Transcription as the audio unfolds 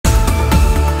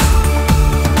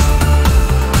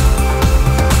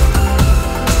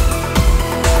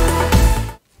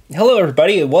Hello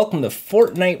everybody and welcome to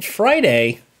Fortnite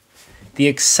Friday, the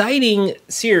exciting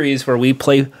series where we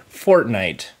play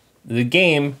Fortnite, the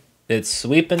game that's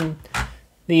sweeping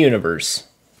the universe,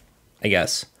 I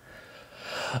guess.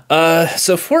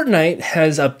 So Fortnite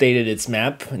has updated its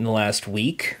map in the last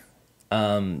week.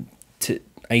 I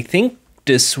think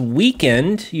this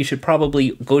weekend you should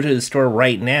probably go to the store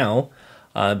right now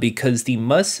because the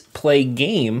must-play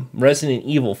game, Resident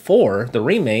Evil 4, the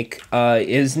remake,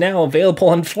 is now available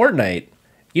on Fortnite.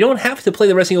 You don't have to play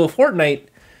the Resident Evil Fortnite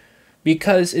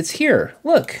because it's here.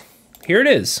 Look, here it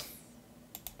is.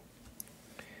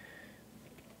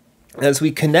 As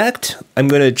we connect, I'm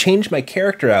going to change my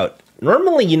character out.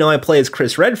 Normally, you know, I play as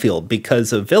Chris Redfield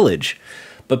because of Village,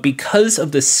 but because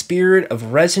of the spirit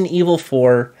of Resident Evil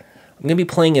 4, I'm going to be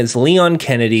playing as Leon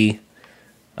Kennedy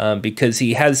because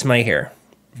he has my hair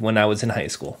when I was in high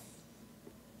school.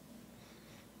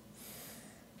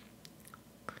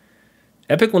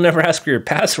 Epic will never ask for your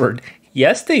password.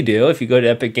 Yes, they do if you go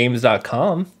to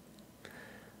epicgames.com,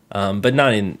 but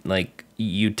not in like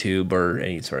YouTube or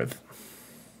any sort of.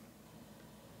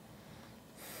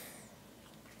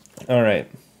 All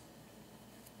right.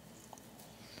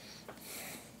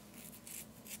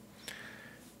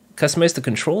 Customize the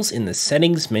controls in the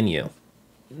settings menu.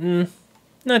 No,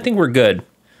 I think we're good.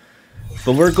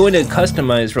 But we're going to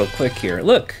customize real quick here.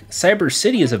 Look, Cyber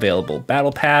City is available.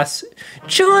 Battle Pass.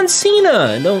 John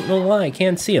Cena! Don't know why, I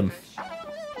can't see him.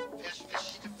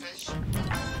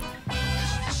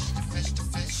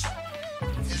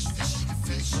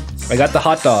 I got the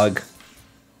hot dog.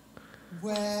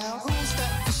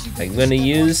 I'm gonna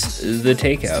use the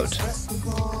takeout.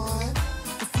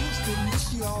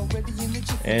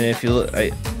 And if you look,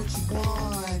 and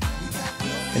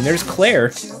there's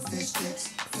Claire.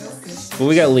 But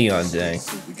we got Leon today.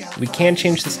 We can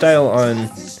change the style on,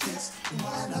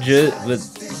 but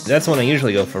that's the one I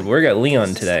usually go for. But we got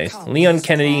Leon today. Leon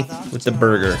Kennedy with the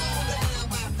burger.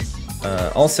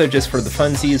 Also, just for the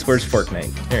funsies, where's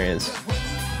Fortnite? There he is.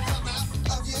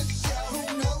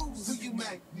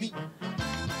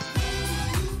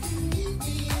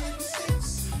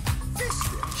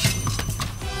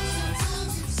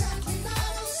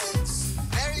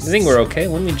 I think we're okay.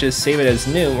 Let me just save it as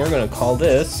new. We're gonna call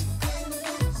this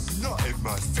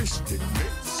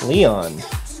Leon.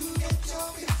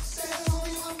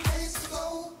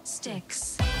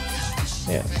 Sticks.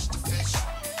 Yeah.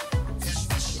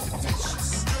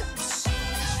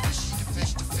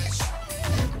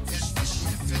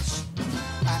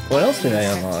 What else did I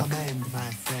unlock?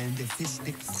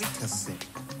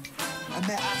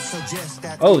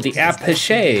 Oh, the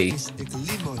attaché.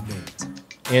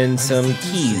 And some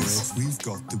keys.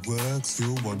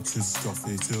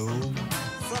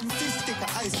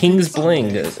 King's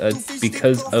Bling,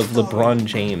 because of LeBron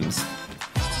James.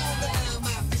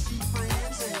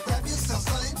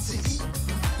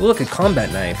 Ooh, look, a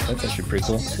combat knife. That's actually pretty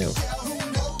cool too.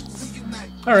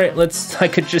 Alright, I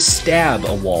could just stab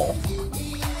a wall.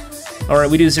 Alright,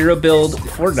 we do 0 build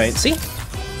Fortnite. See?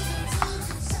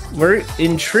 We're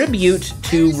in tribute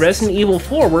to Resident Evil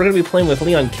 4. We're going to be playing with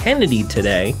Leon Kennedy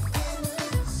today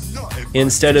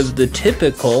instead of the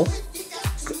typical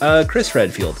Chris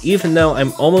Redfield. Even though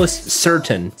I'm almost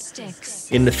certain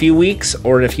in a few weeks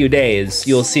or in a few days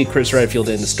you'll see Chris Redfield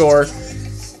in the store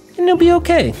and it'll be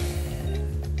okay.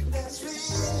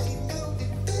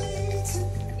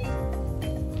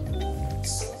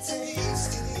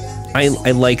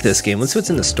 I like this game. Let's see what's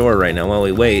in the store right now while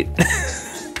we wait.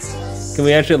 Can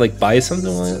we actually like buy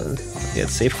something? Yeah,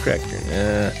 it's safe corrector.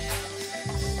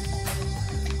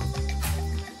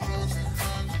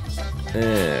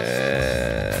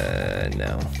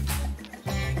 No.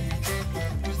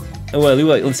 Oh well,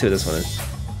 let's see what this one is.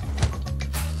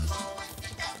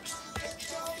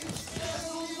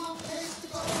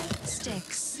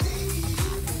 Sticks.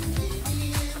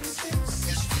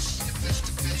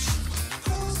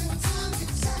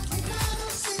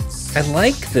 I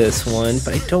like this one,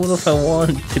 but I don't know if I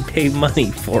want to pay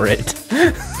money for it.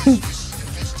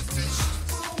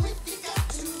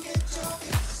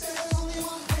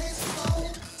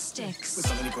 Sticks.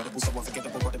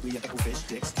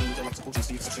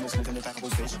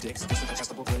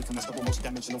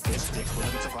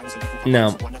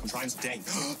 No.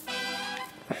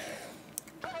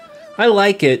 I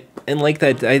like it, and like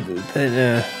that,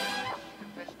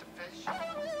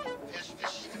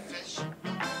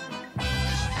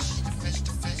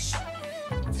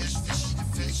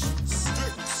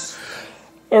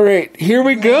 All right, here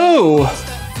we go.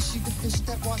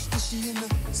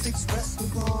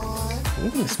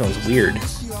 Ooh, it smells weird.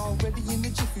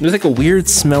 There's like a weird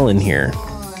smell in here.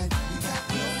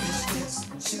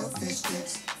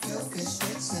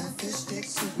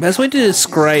 Best way to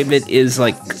describe it is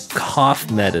like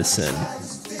cough medicine.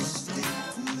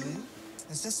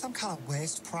 Is this some kind of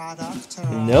waste product? Or...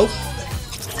 Nope.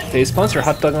 They sponsor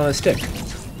hot dog on a stick.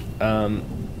 Alright.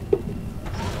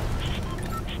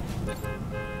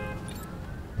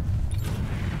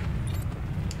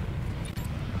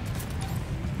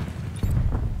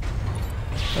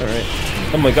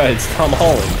 Oh my god, it's Tom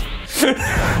Holland.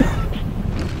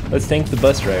 Let's thank the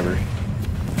bus driver.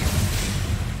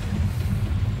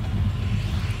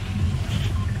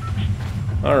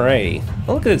 Alrighty.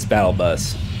 Oh, look at this battle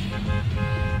bus.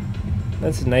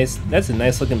 That's a nice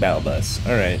looking battle bus.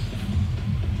 Alright.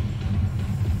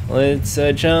 Let's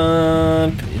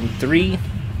jump in 3,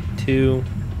 2,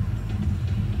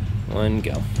 1,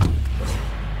 go.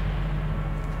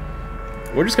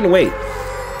 We're just gonna wait.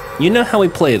 You know how we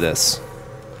play this.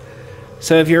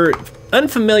 So if you're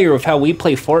unfamiliar with how we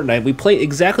play Fortnite, we play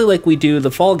exactly like we do the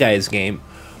Fall Guys game.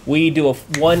 We do a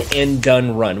one and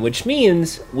done run, which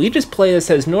means we just play this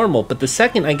as normal, but the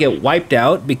second I get wiped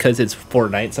out, because it's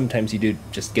Fortnite, sometimes you do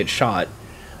just get shot,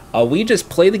 we just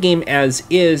play the game as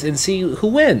is and see who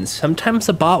wins. Sometimes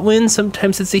a bot wins,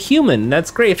 sometimes it's a human, and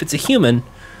that's great if it's a human.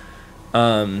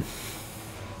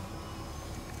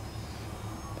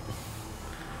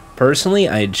 Personally,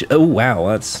 oh wow,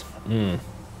 that's...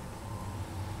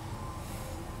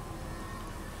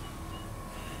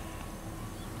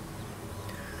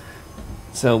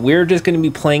 So we're just going to be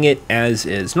playing it as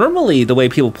is. Normally, the way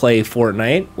people play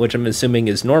Fortnite, which I'm assuming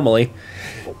is normally,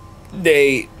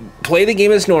 they play the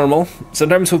game as normal,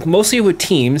 sometimes mostly with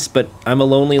teams, but I'm a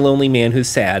lonely, lonely man who's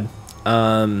sad.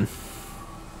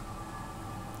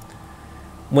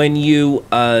 When you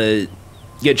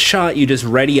get shot, you just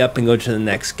ready up and go to the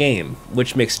next game,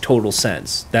 which makes total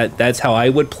sense. That's how I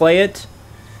would play it,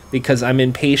 because I'm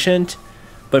impatient.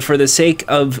 But for the sake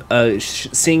of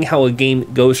seeing how a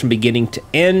game goes from beginning to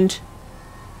end,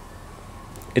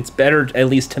 it's better, at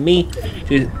least to me,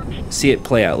 to see it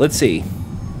play out. Let's see.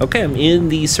 Okay, I'm in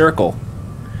the circle.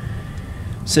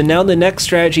 So now the next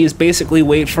strategy is basically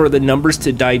wait for the numbers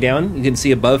to die down. You can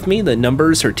see above me, the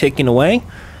numbers are ticking away.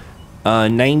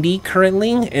 90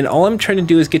 currently, and all I'm trying to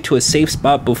do is get to a safe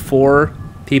spot before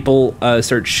people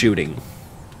start shooting.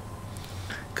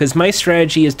 Because my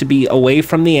strategy is to be away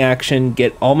from the action,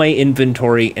 get all my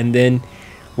inventory, and then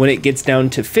when it gets down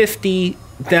to 50,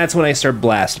 that's when I start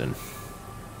blasting.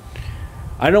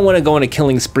 I don't want to go on a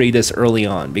killing spree this early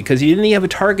on, because you didn't even have a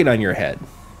target on your head.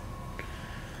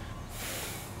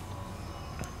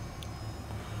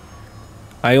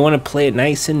 I want to play it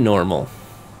nice and normal.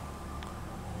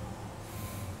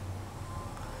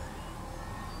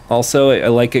 Also, I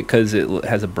like it because it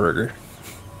has a burger.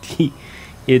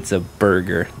 It's a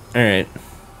burger. Alright.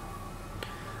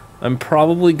 I'm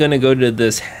probably going to go to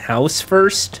this house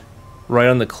first, right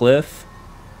on the cliff,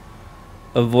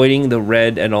 avoiding the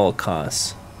red at all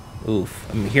costs. Oof.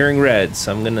 I'm hearing red,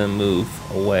 so I'm going to move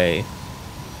away.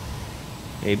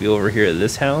 Maybe over here at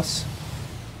this house.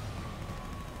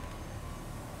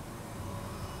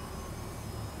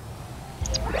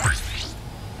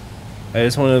 I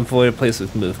just want to avoid a place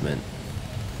with movement.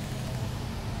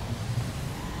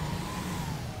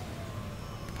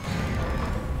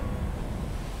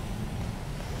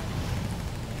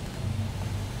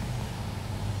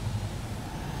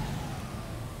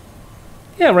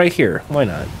 Yeah, right here. Why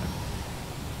not?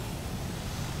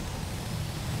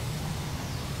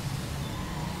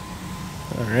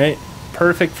 Alright.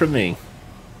 Perfect for me.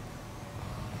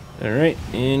 Alright,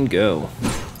 and go.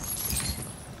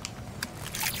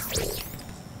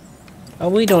 Oh,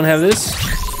 we don't have this.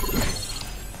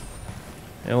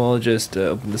 And we'll just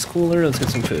open this cooler. Let's get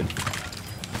some food.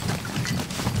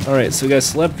 Alright, so we got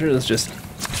Selector. Let's just...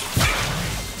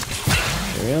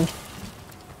 There we go.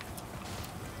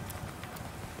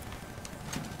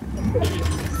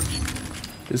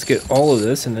 Just get all of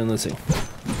this, and then let's see.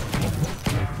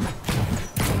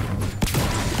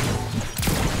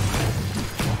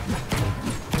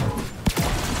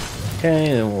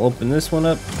 Okay, and we'll open this one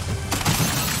up.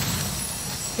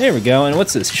 There we go, and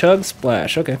what's this? Chug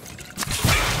Splash, okay.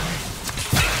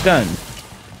 Done.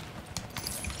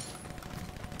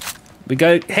 We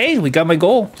got, hey, we got my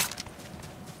goal.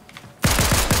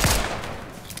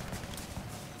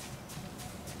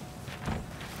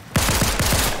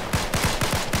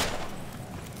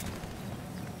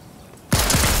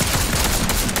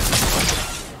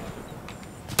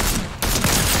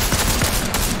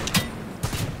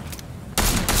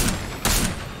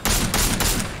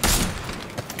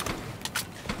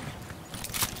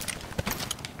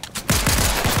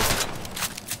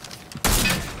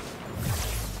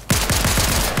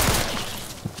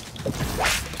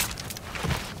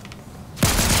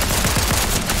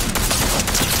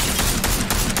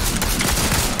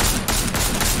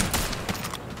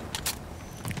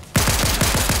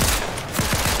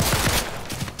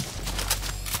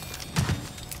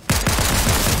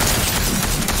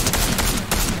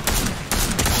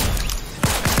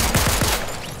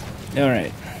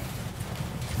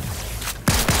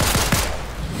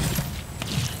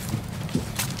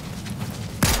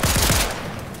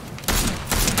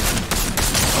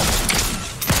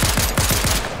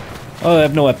 Oh, I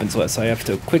have no weapons left, so I have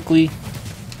to quickly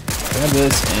grab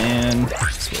this and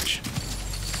switch.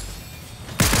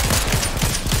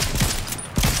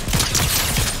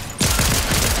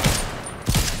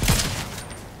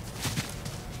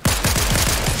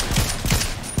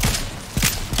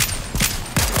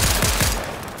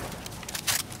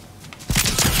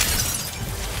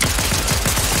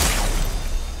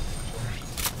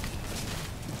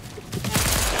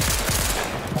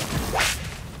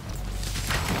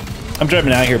 I'm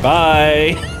driving out here.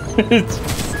 Bye.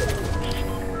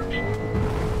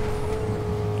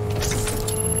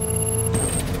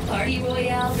 Party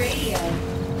Royale Radio,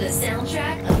 the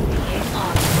soundtrack of being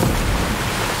awesome.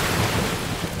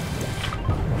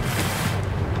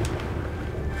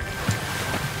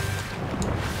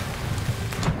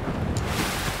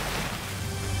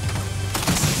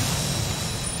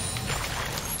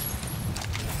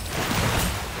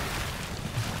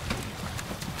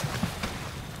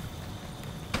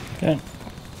 Okay.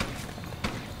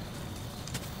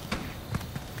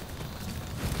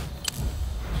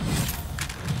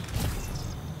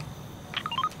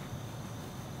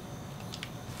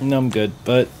 No, I'm good,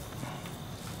 but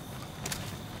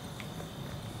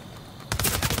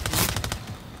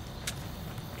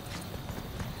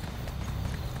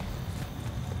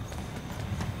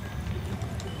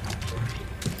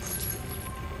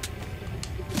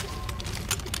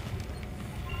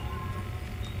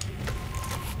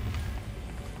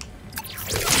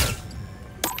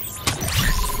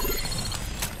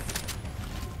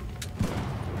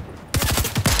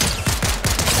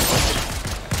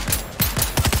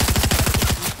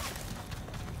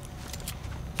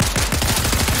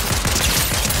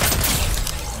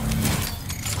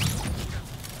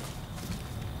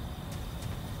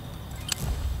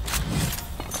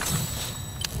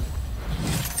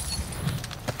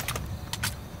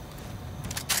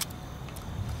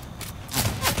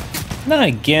not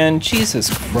again. Jesus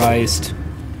Christ.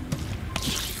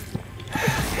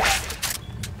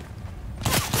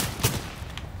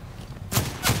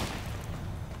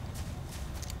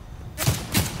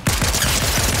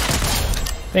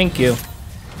 Thank you.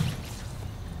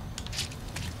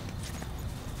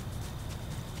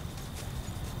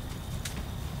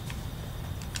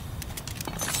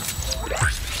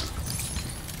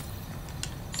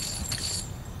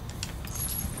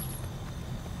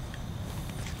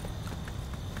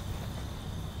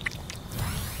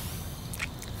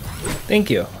 Thank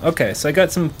you. Okay, so I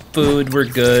got some food. We're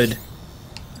good.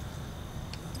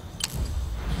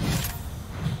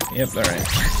 Yep, alright.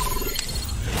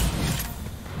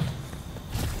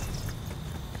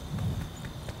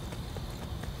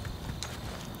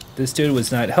 This dude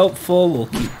was not helpful. We'll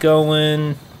keep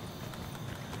going.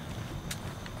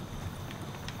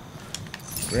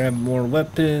 Grab more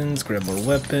weapons. Grab more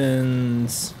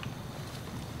weapons.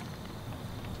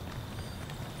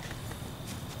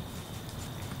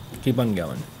 Keep on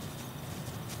going.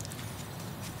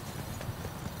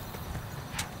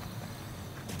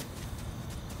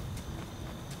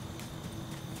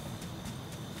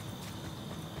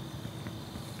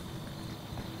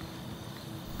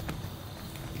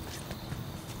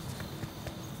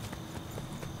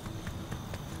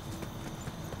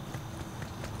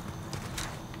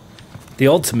 The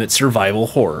ultimate survival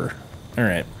horror. All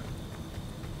right.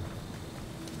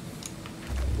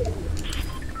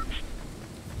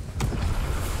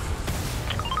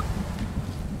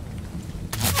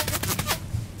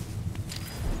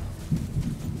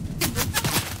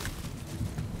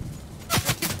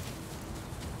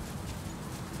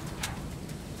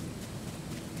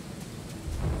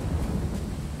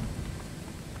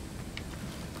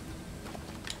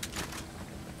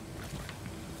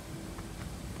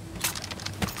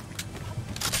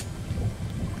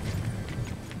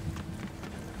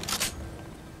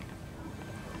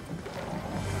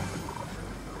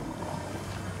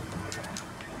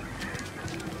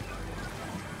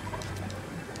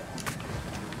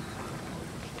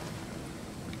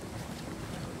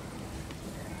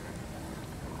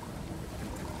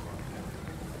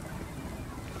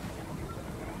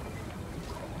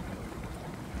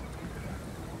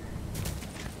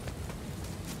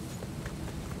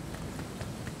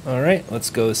 Alright, let's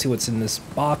go see what's in this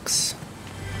box.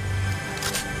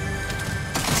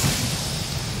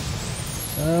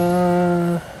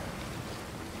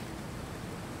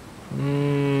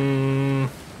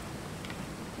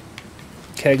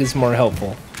 Keg is more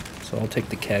helpful, so I'll take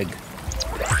the keg.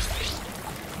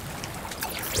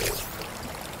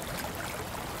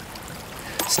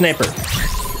 Sniper.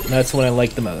 That's what I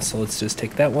like the most, so let's just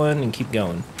take that one and keep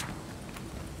going.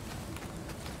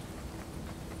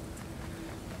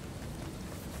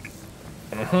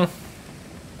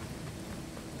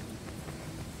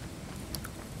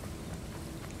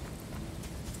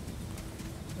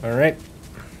 All right.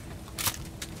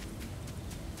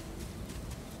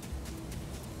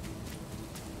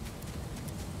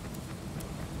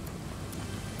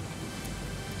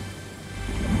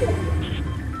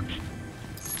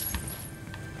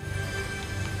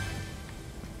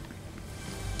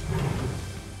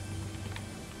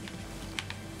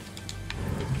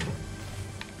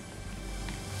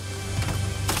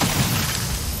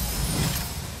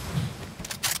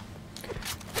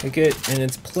 Take it in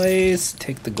its place,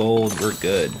 take the gold, we're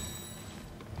good.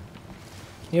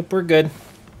 Yep, we're good.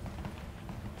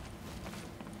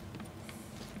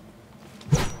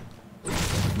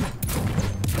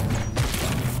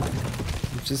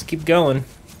 Just keep going.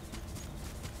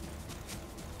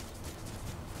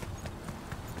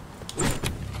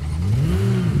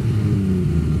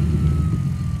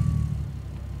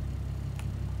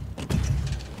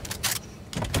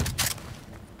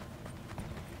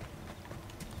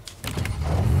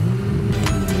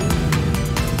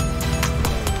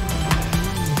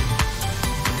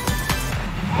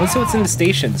 Let's see what's in the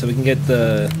station so we can get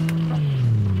the...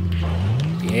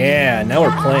 Yeah, now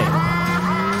we're playing.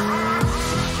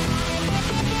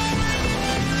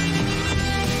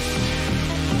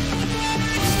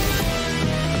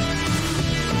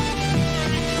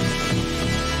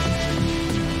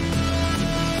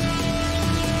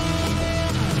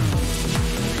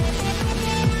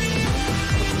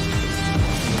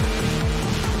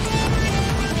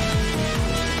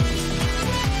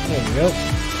 There we go.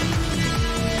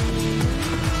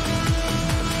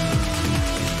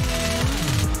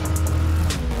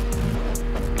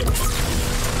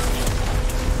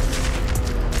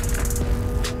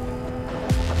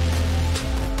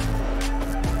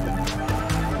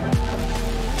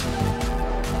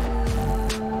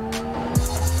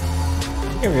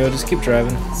 Here we go, just keep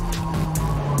driving.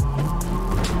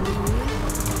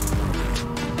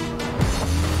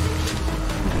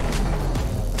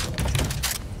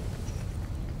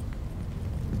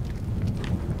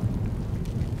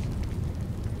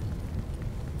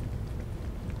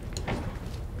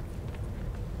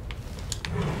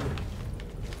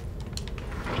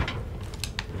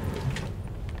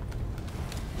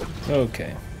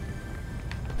 Okay.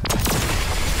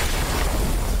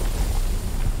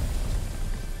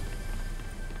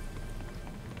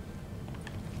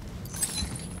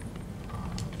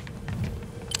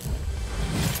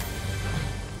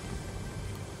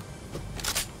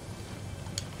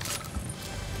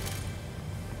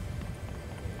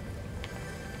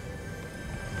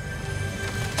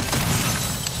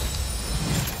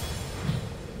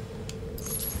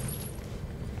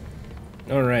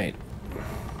 All right.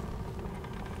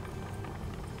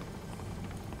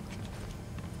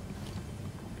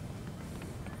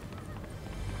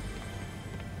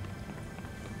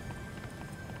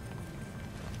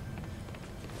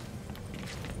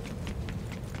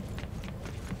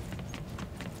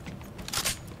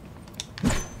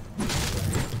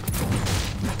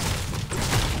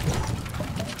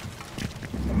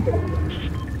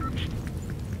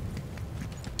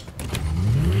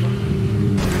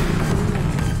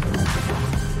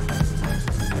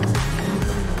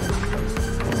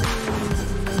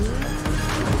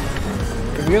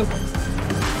 Here we go.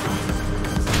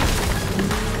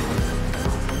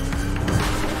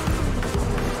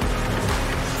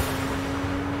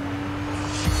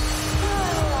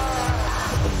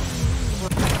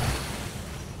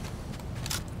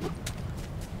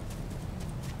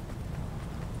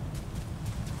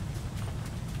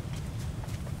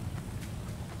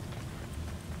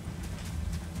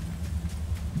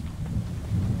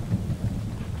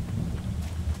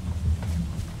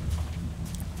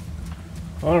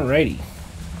 Alrighty.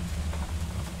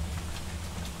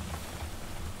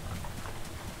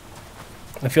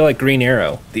 I feel like Green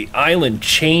Arrow. The island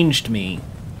changed me.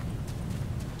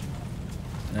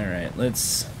 Alright,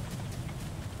 let's...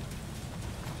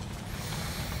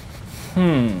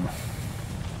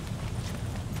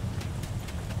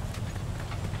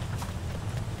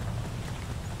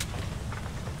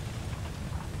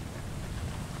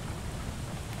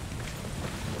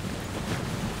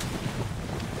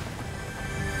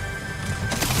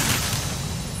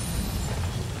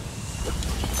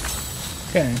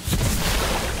 Okay.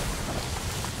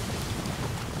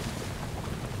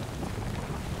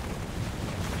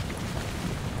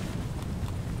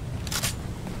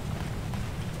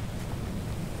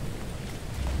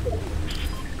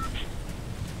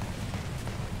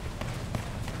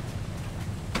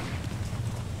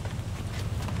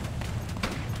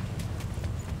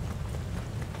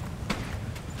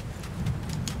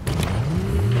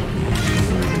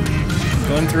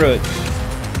 Going through it.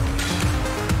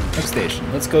 Next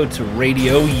station. Let's go to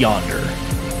Radio Yonder.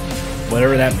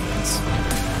 Whatever that means.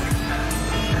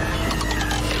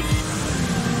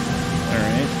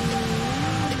 Alright.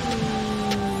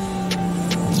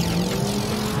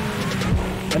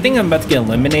 I think I'm about to get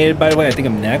eliminated, by the way. I think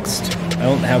I'm next. I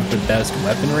don't have the best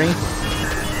weaponry.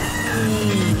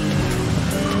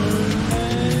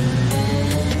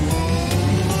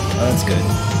 Oh, that's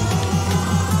good.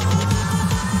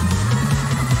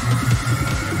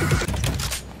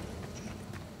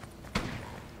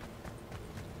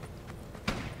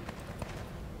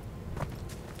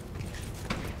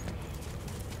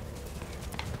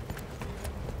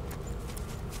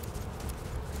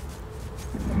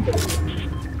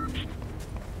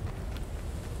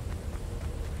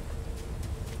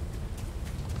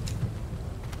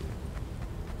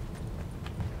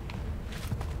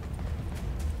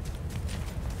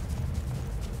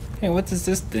 Hey, what does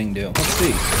this thing do? Let's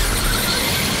see.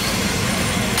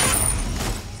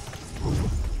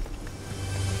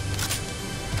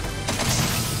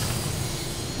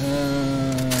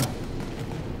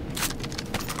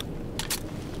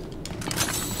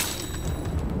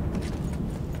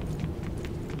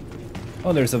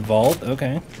 Oh, there's a vault.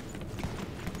 Okay.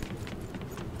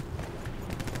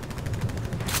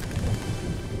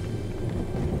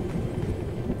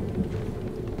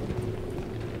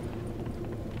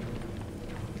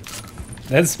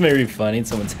 That's very funny in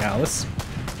someone's house.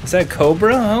 Is that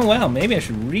Cobra? Oh wow, maybe I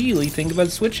should really think about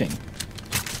switching.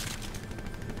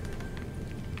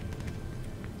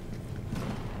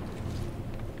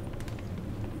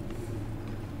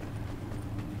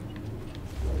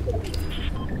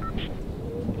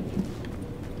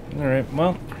 Alright,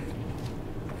 well.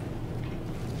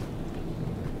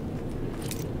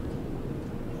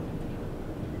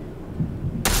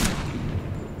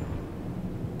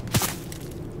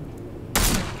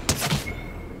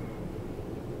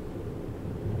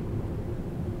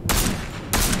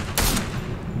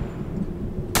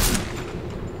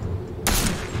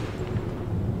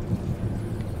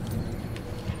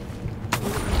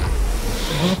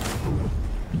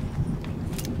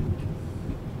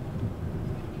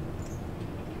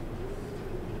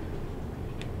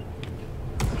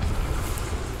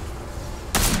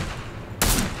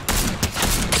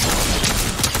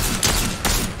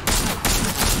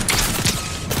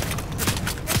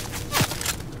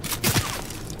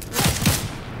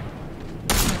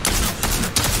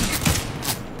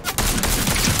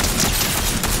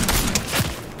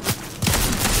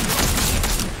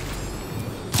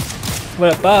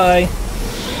 What up, bye.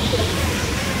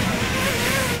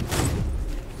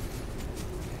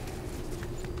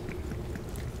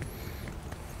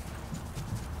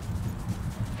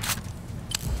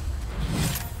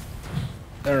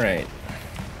 All right.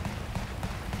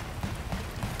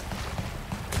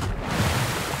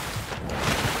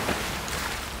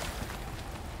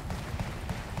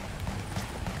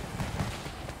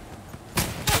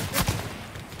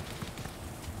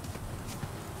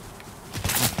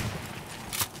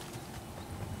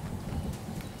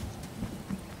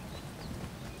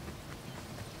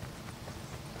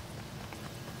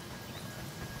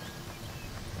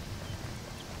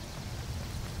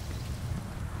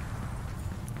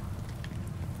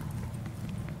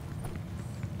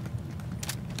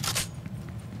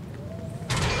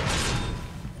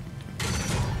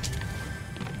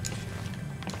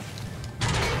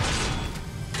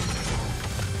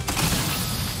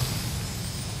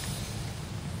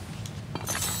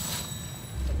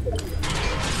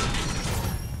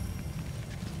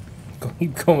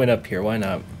 Keep going up here, why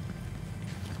not?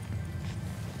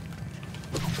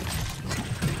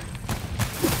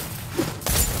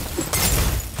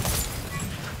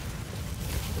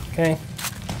 Okay.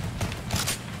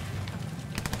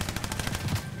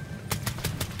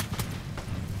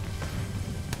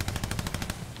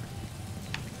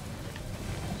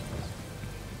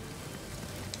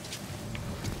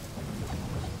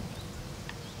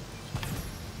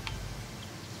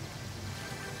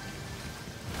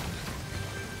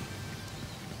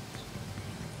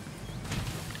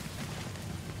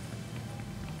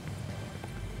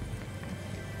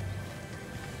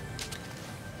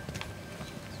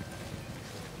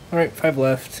 All right, 5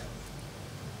 left.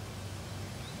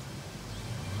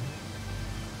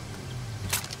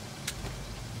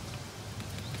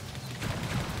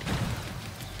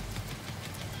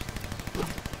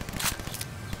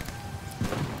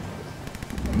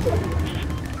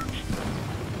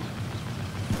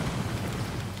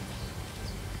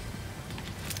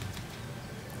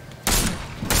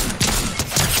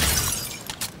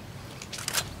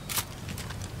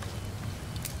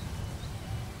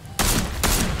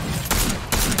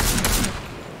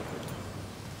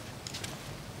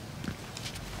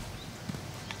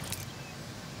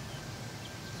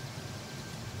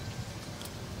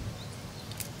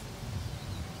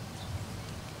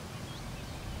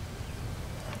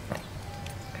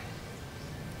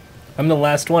 I'm the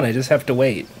last one. I just have to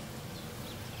wait.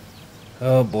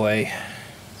 Oh boy.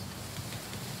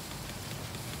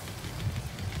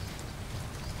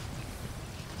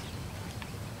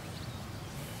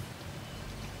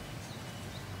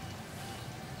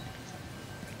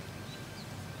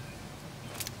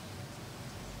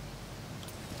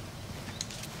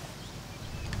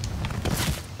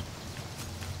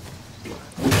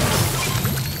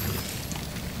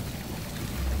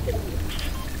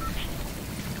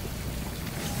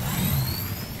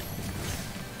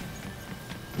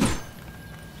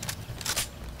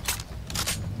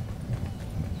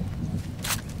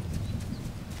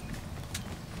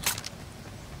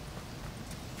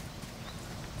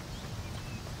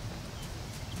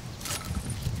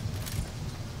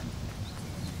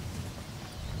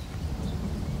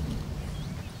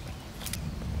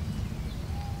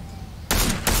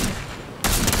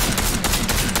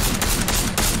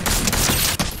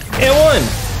 It won!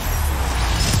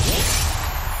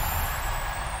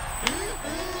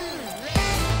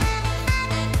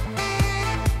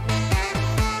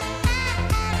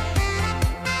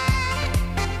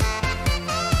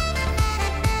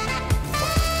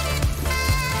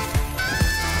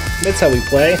 That's how we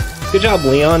play. Good job,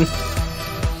 Leon.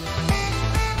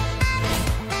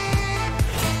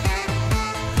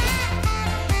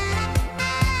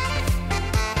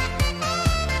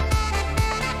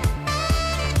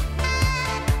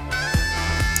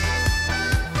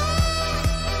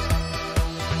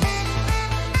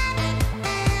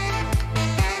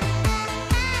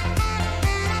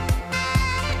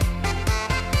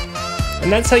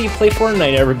 And that's how you play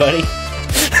Fortnite, everybody.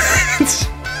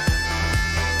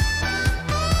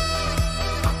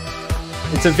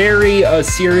 It's a very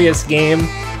serious game.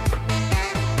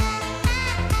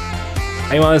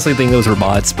 I honestly think those were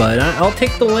bots, but I'll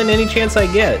take the win any chance I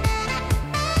get.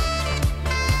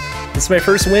 It's my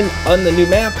first win on the new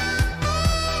map.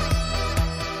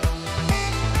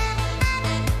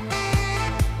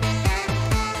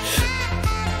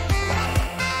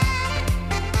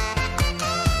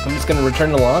 I'm just gonna return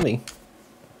to lobby.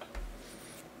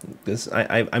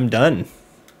 I'm done.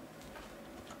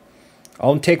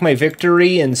 I'll take my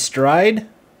victory in stride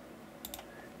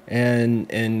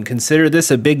and consider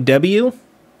this a big W.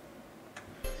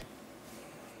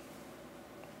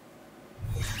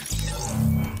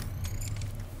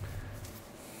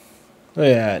 Look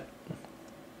at that.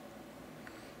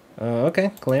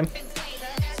 Okay, Clam.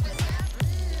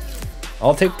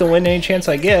 I'll take the win any chance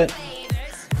I get.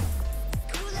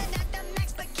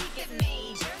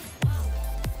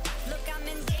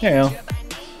 Yeah.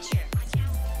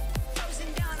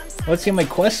 Let's see how my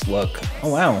quest look.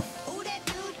 Oh wow.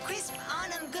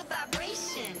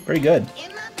 Very good.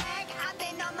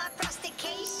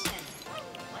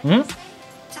 Hmm?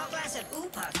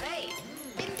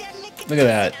 Look at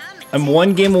that. I'm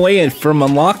one game away from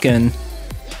unlocking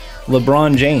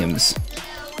LeBron James.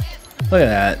 Look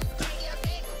at that.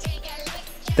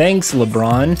 Thanks,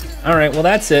 LeBron. Alright, well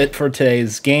that's it for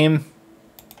today's game.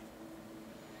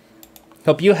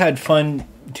 Hope you had fun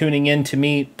tuning in to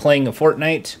me playing a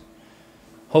Fortnite.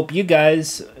 Hope you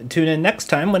guys tune in next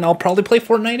time when I'll probably play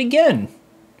Fortnite again.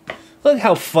 Look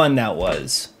how fun that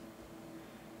was.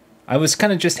 I was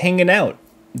kind of just hanging out,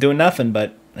 doing nothing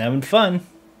but having fun.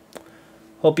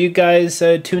 Hope you guys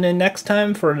tune in next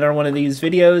time for another one of these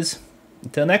videos.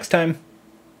 Until next time,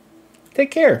 take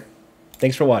care.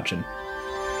 Thanks for watching.